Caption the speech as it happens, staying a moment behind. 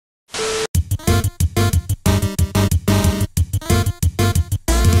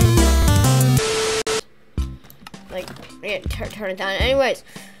Okay, turn it down. Anyways,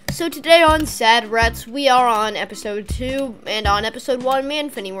 so today on SadRatz, we are on episode 2, and on episode 1, me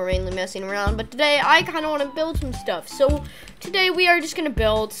and Finny were mainly messing around, but today I kind of want to build some stuff. So today we are just going to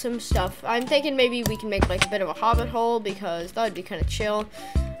build some stuff. I'm thinking maybe we can make like a bit of a hobbit hole, because that would be kind of chill.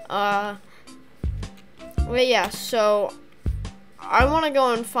 But yeah, so I want to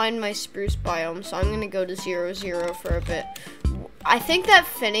go and find my spruce biome, so I'm going to go to 0, for a bit. I think that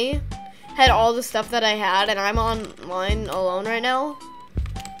Finny had all the stuff that I had, and I'm online alone right now.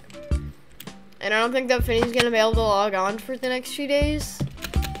 And I don't think that Finny's gonna be able to log on for the next few days.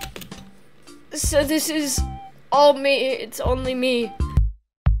 So this is all me, it's only me.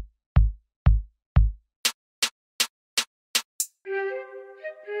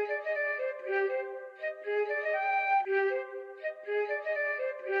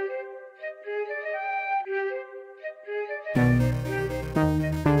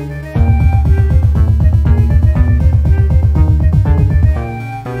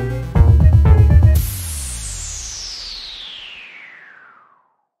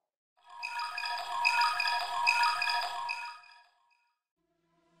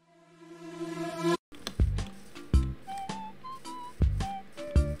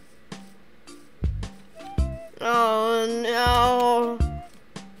 Oh no,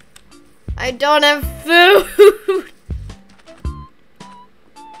 I don't have food.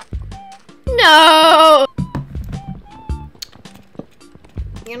 No.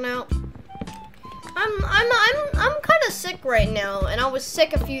 You know, I'm kind of sick right now, and I was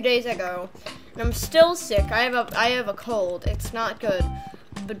sick a few days ago, and I'm still sick. I have a cold. It's not good.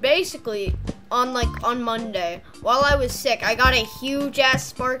 But basically, on Monday, while I was sick, I got a huge ass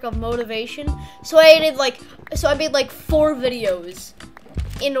spark of motivation. So I made like 4 videos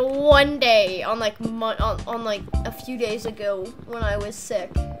in one day on like a few days ago when I was sick.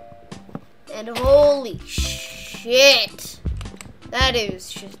 And holy shit,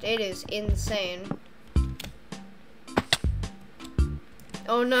 it is insane.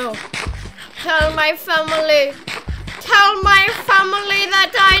 Oh no! Tell my family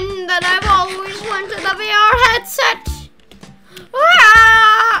that I've always wanted a VR headset.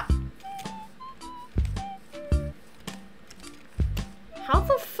 Ah! How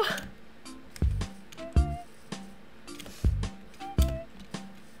the fuck?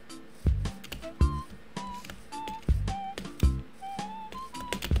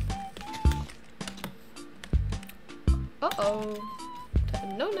 Uh-oh.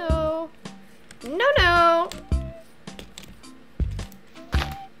 No.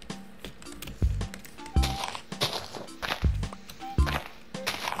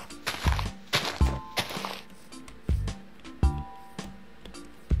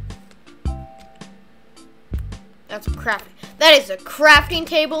 That's crafting. That is a crafting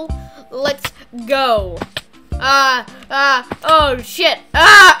table. Let's go. Oh shit.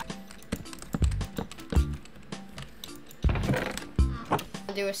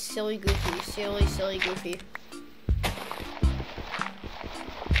 Do a silly goofy.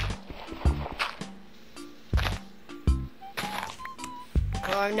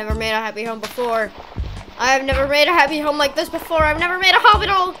 Oh, I've never made a happy home before. I have never made a happy home like this before. I've never made a hobbit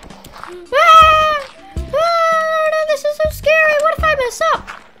hole. No, this is so scary. What if I mess up?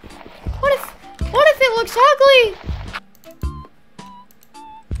 What if it looks ugly?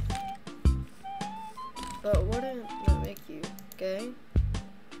 But wouldn't that make you gay?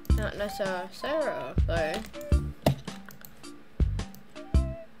 Not necessarily.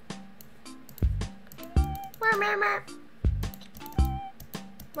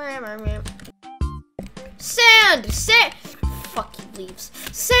 Sand! Fuck you, leaves.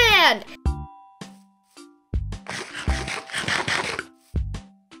 Sand!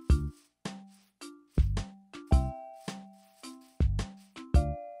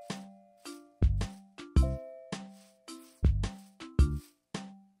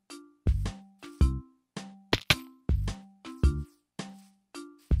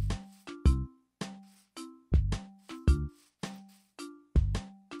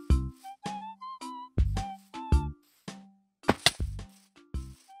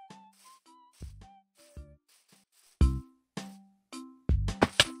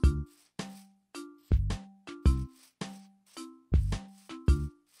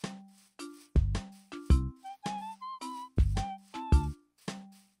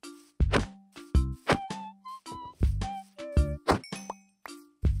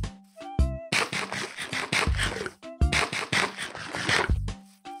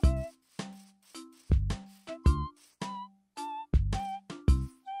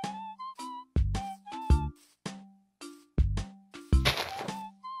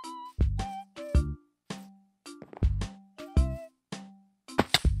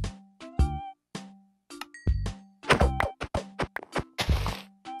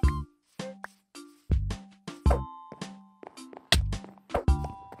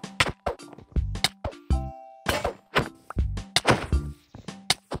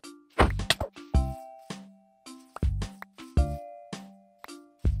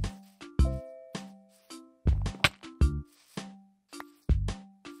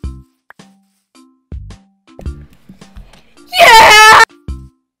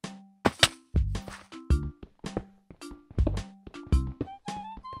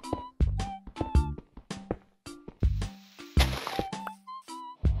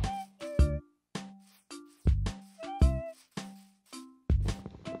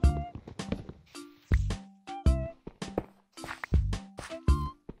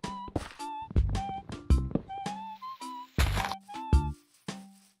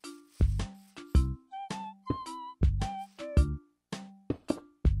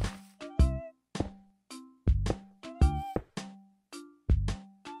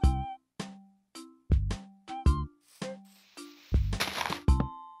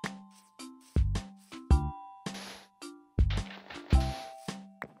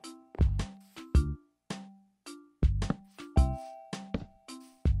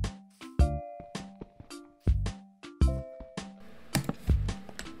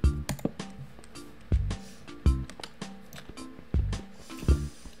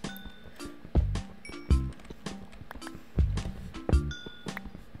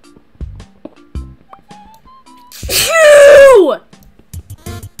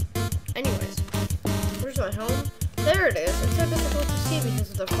 my home? There it is. It's so difficult to see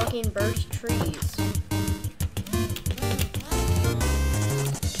because of the fucking burst trees.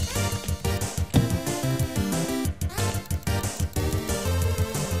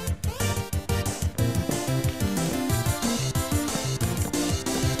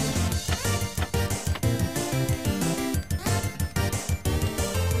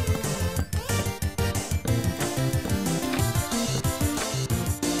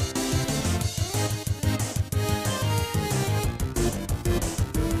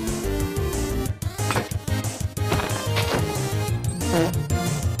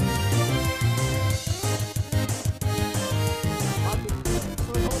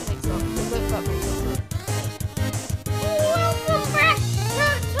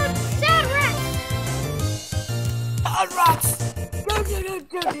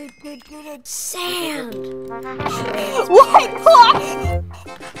 Sand! What? What?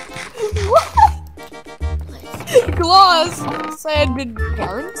 Glass said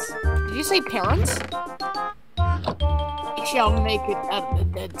parents? Did you say parents? You shall make it out of the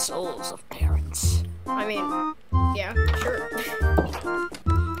dead souls of parents. I mean, yeah, sure.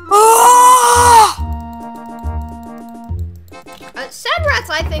 SadRatz,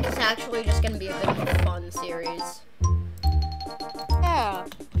 I think, is actually just gonna be a bit of a fun series. Yeah.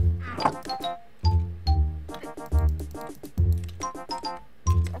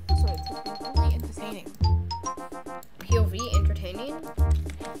 This episode has been really entertaining. POV entertaining?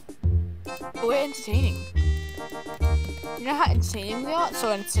 We're entertaining. You know how entertaining we are?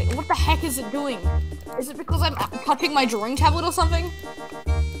 So entertaining. What the heck is it doing? Is it because I'm touching my drawing tablet or something?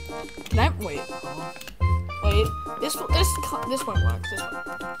 Can I wait? Wait. This won't work. This won't work.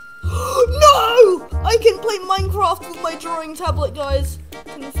 No! I can play Minecraft with my drawing tablet, guys.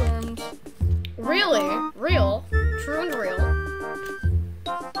 Confirmed. Really? Real? True and real?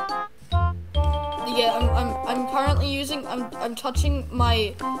 Yeah, I'm currently using. I'm touching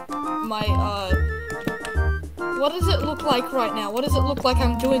my What does it look like right now? What does it look like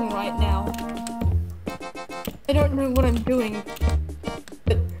I'm doing right now? I don't know what I'm doing.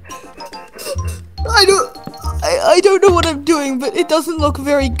 I don't know what I'm doing, but it doesn't look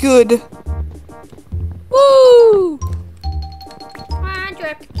very good. Woo!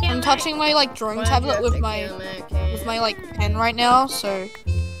 I'm touching my like drawing tablet with my like pen right now, so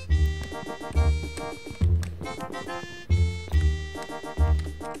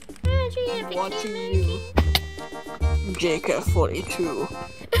I'm watching you, JK42.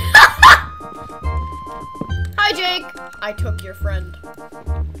 Hi, Jake. I took your friend.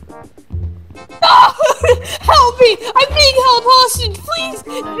 Help me! I'm being held hostage, please!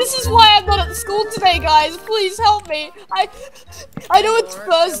 This is why I'm not at school today, guys. Please help me. I know it's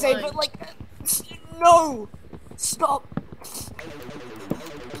Thursday, but like, no, stop.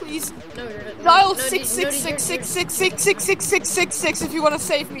 Please. Dial 66666666666 if you want to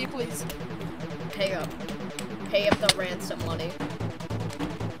save me, please. Pay up. Pay up the ransom money.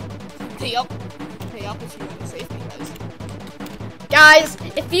 Pay up. Pay up if you want to save me, guys. Guys,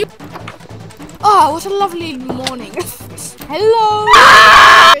 if you. Oh, what a lovely morning. Hello!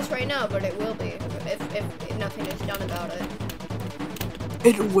 It's right now, but it will be if nothing is done about it.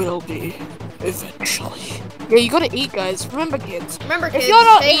 It will be, eventually. Yeah, you gotta eat, guys. Remember, kids. Remember, kids, if you're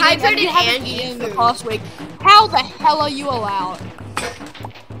not stay eating, hydrated and you haven't eaten in the past week, how the hell are you allowed?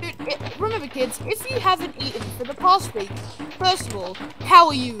 Dude, remember, kids, if you haven't eaten for the past week, first of all, how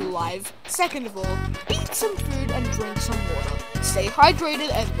are you alive? Second of all, eat some food and drink some water. Stay hydrated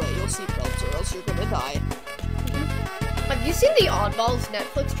and wear your seatbelts or else you're gonna die. Have you seen the Oddballs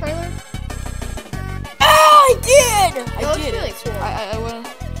Netflix trailer? Ah, I did! I did. Really cool. I wanna...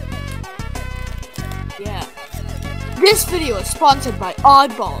 Yeah. This video is sponsored by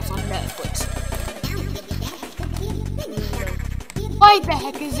Oddballs on Netflix. Why the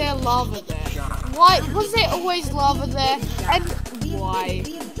heck is there lava there? Why was there always lava there? And why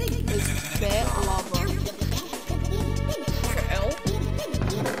is there lava?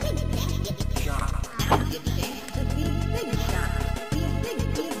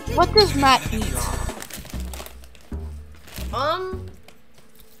 What does Matt eat? Let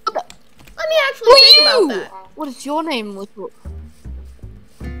me actually think about that. What is your name, little?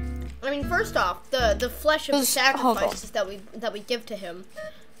 I mean, first off, the flesh of the sacrifices that we give to him,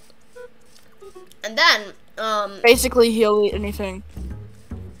 and then basically he'll eat anything.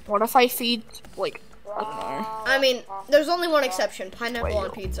 What if I feed like I don't know? I mean, there's only one exception: pineapple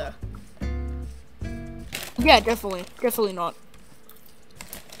on pizza. Yeah, definitely not.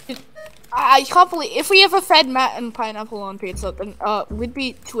 I can't believe if we ever fed Matt and pineapple on pizza, then we'd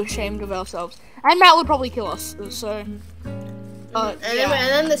be too ashamed of ourselves, and Matt would probably kill us. So, and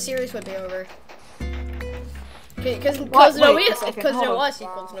then the series would be over. Because no us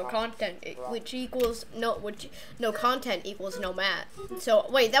equals no content, which equals no content equals no Matt. So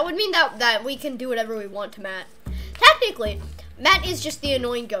wait, that would mean that we can do whatever we want to Matt. Technically, Matt is just the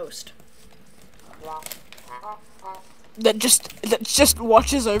annoying ghost. That just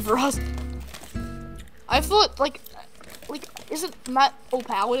watches over us. I thought like isn't Matt all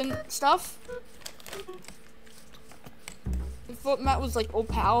powered and stuff? I thought Matt was like all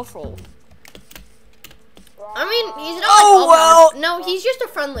powerful. I mean, he's not. No, he's just a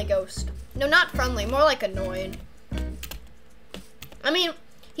friendly ghost. No, not friendly. More like annoying. I mean,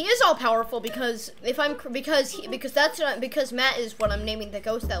 he is all powerful because because Matt is what I'm naming the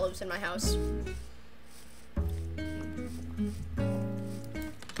ghost that lives in my house.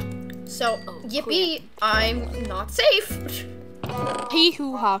 So, yippee! I'm not safe. Hee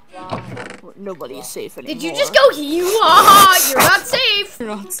hoo ha! Nobody is safe anymore. Did you just go hee hoo ha ha? You're not safe.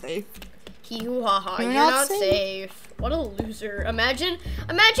 You're not safe. Hee hoo ha ha, you're not safe. What a loser. Imagine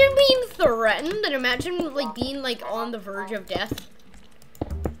being threatened and imagine like being like on the verge of death.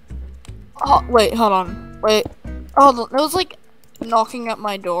 Oh, wait, hold on. Wait. Hold on. It was like knocking at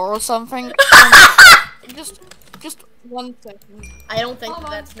my door or something. just 1 second. I don't think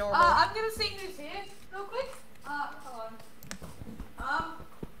that's normal. I'm gonna see who's here real quick. Hold on.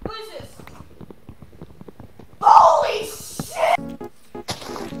 Who is this? Holy shit!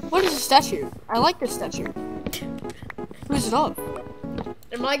 What is this statue? I like this statue. Who's it of?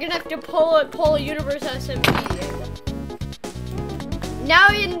 Am I gonna have to pull a Universe SMP? Now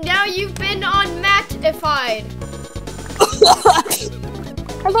you've been unmatified.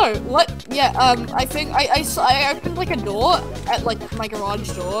 Hello. What? Yeah. I think I opened like a door at like my garage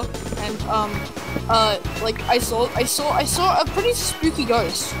door, and like I saw a pretty spooky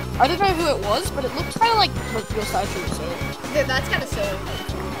ghost. I don't know who it was, but it looked kind of like your statue. So. Dude, that's kind of silly.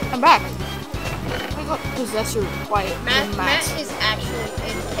 I'm back. I got possessed by Matt. Matt is actually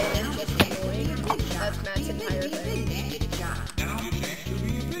in canon just annoying. That's Matt's entire thing.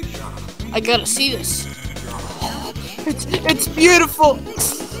 I gotta see this. It's beautiful.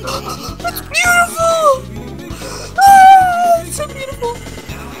 It's beautiful. Ah, it's so beautiful.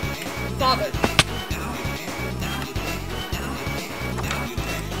 Stop it.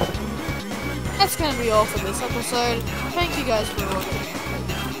 That's gonna be all for this episode. Thank you guys for watching.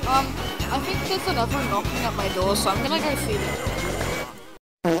 I think there's another knocking at my door, so I'm gonna go see them.